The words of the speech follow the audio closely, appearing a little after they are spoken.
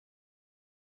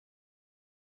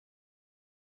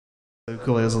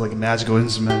Ukuleles are like magical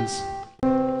instruments.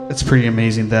 It's pretty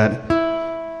amazing that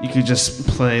you could just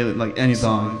play like any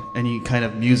song, any kind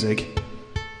of music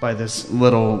by this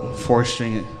little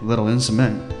 4-string little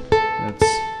instrument.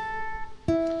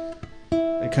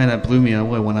 It kind of blew me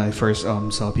away when I first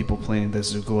saw people playing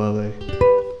this ukulele.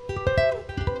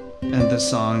 And this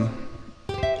song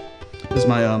is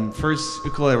my first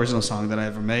ukulele original song that I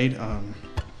ever made.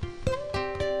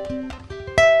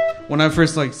 When I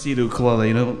first see the ukulele,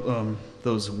 you know,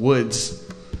 those woods,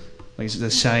 like the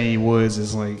shiny woods,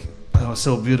 is like, oh,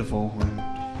 so beautiful.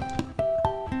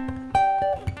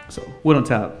 So, wood on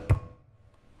tap.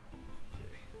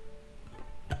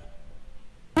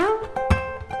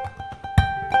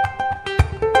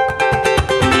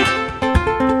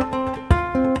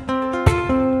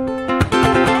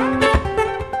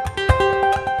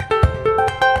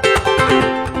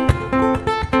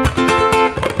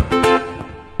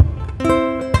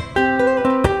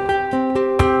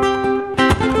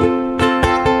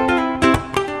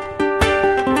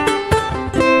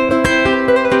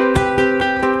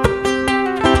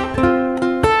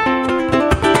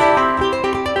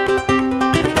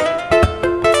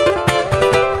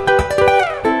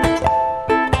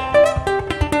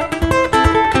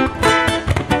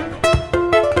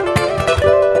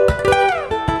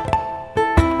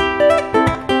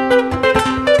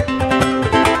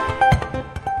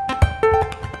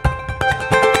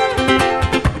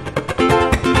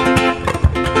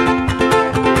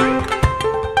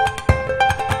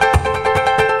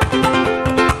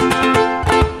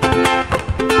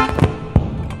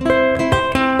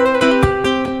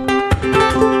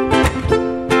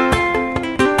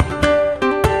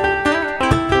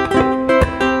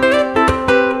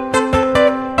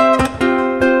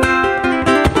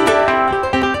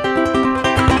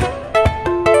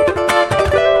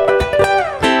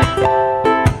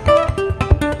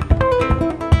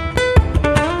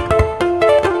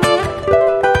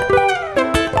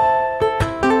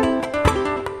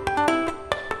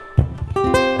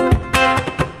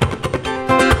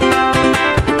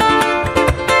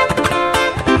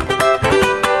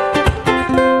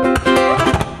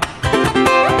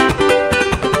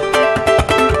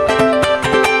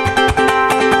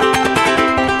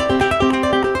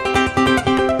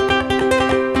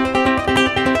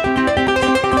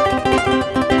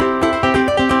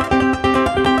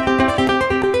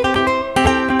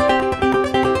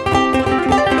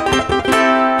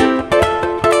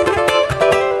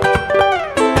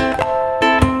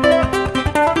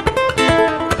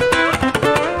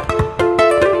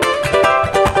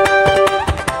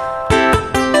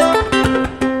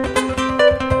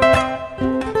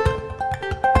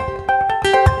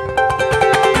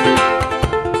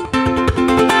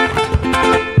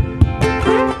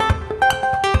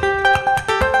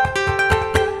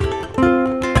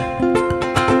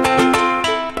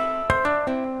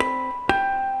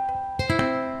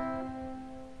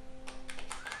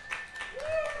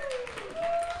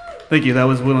 Thank you, that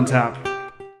was Wood on Tap.